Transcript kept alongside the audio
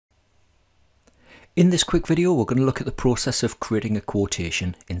In this quick video, we're going to look at the process of creating a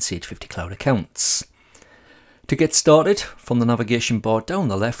quotation in Sage 50 Cloud Accounts. To get started, from the navigation bar down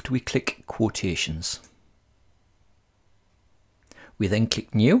the left, we click Quotations. We then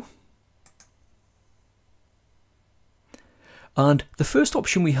click New. And the first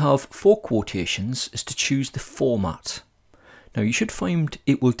option we have for quotations is to choose the format. Now you should find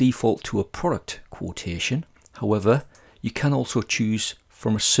it will default to a product quotation. However, you can also choose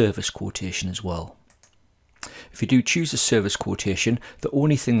from a service quotation as well. If you do choose a service quotation, the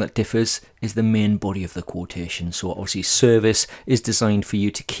only thing that differs is the main body of the quotation. So obviously service is designed for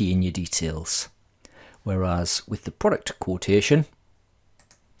you to key in your details. Whereas with the product quotation,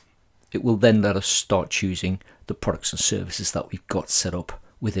 it will then let us start choosing the products and services that we've got set up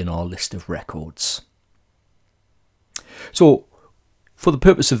within our list of records. So for the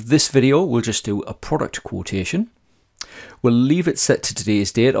purpose of this video, we'll just do a product quotation. We'll leave it set to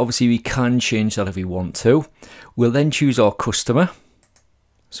today's date. Obviously we can change that if we want to. We'll then choose our customer.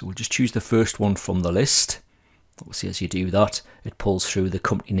 So we'll just choose the first one from the list. Obviously as you do that, it pulls through the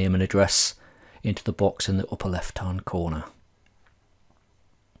company name and address into the box in the upper left hand corner.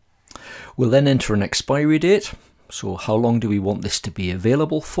 We'll then enter an expiry date. So how long do we want this to be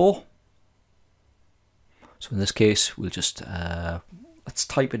available for? So in this case, we'll just let's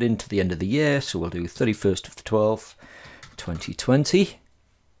type it into the end of the year. So we'll do 31st of the 12th, 2020.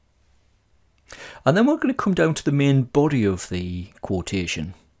 And then we're going to come down to the main body of the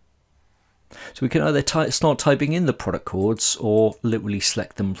quotation. So we can either start typing in the product codes or literally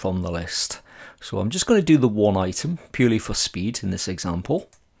select them from the list. So I'm just going to do the one item purely for speed in this example.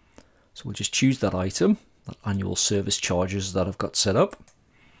 So we'll just choose that item, that annual service charges that I've got set up.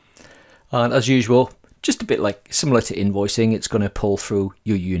 And as usual, just a bit like similar to invoicing, it's going to pull through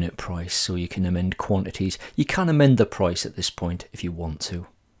your unit price, so you can amend quantities. You can amend the price at this point if you want to.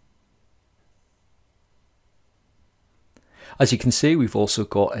 As you can see, we've also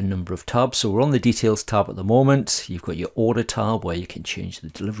got a number of tabs. So we're on the details tab at the moment. You've got your order tab where you can change the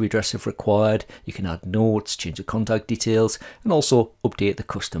delivery address if required. You can add notes, change the contact details, and also update the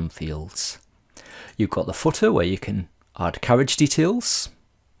custom fields. You've got the footer where you can add carriage details,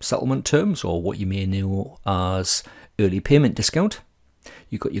 settlement terms, or what you may know as early payment discount.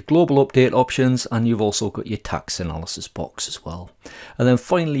 You've got your global update options, and you've also got your tax analysis box as well. And then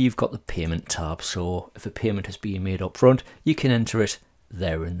finally you've got the payment tab, so if a payment has been made up front, you can enter it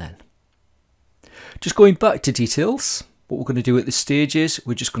there and then. Just going back to details, what we're going to do at this stage is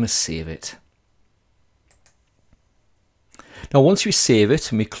we're just going to save it. Now once we save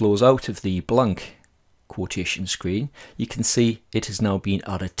it and we close out of the blank quotation screen, you can see it has now been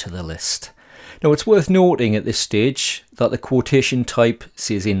added to the list. Now it's worth noting at this stage that the quotation type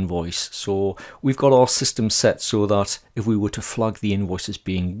says invoice, so we've got our system set so that if we were to flag the invoice as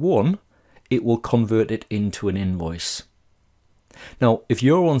being one, it will convert it into an invoice. Now if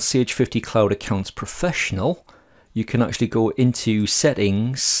you're on Sage 50 Cloud Accounts Professional, you can actually go into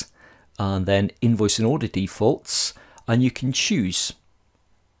settings and then invoice and order defaults, and you can choose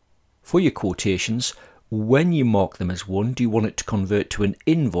for your quotations when you mark them as one. Do you want it to convert to an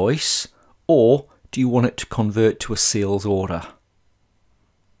invoice, or do you want it to convert to a sales order?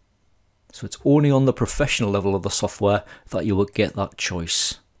 So it's only on the professional level of the software that you will get that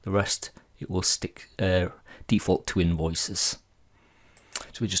choice. The rest, it will stick default to invoices.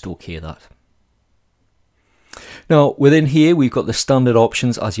 So we just OK that. Now within here we've got the standard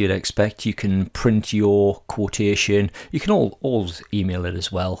options as you'd expect. You can print your quotation. You can always email it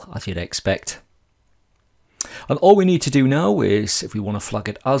as well as you'd expect. And all we need to do now is, if we want to flag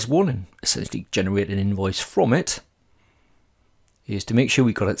it as one and essentially generate an invoice from it, is to make sure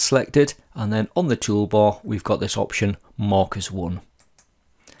we've got it selected, and then on the toolbar we've got this option, mark as one.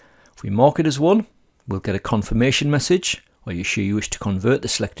 If we mark it as one, we'll get a confirmation message. Are you sure you wish to convert the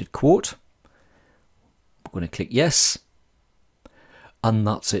selected quote? We're going to click yes, and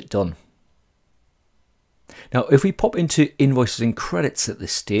that's it done. Now if we pop into invoices and credits at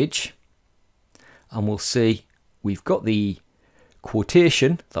this stage, and we'll see we've got the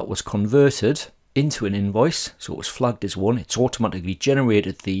quotation that was converted into an invoice, so it was flagged as one. It's automatically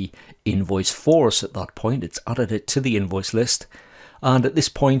generated the invoice for us at that point. It's added it to the invoice list, and at this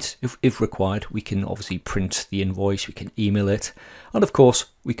point, if required, we can obviously print the invoice, we can email it, and of course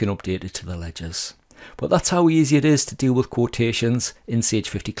we can update it to the ledgers. But that's how easy it is to deal with quotations in Sage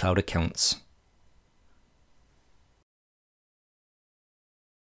 50 Cloud Accounts.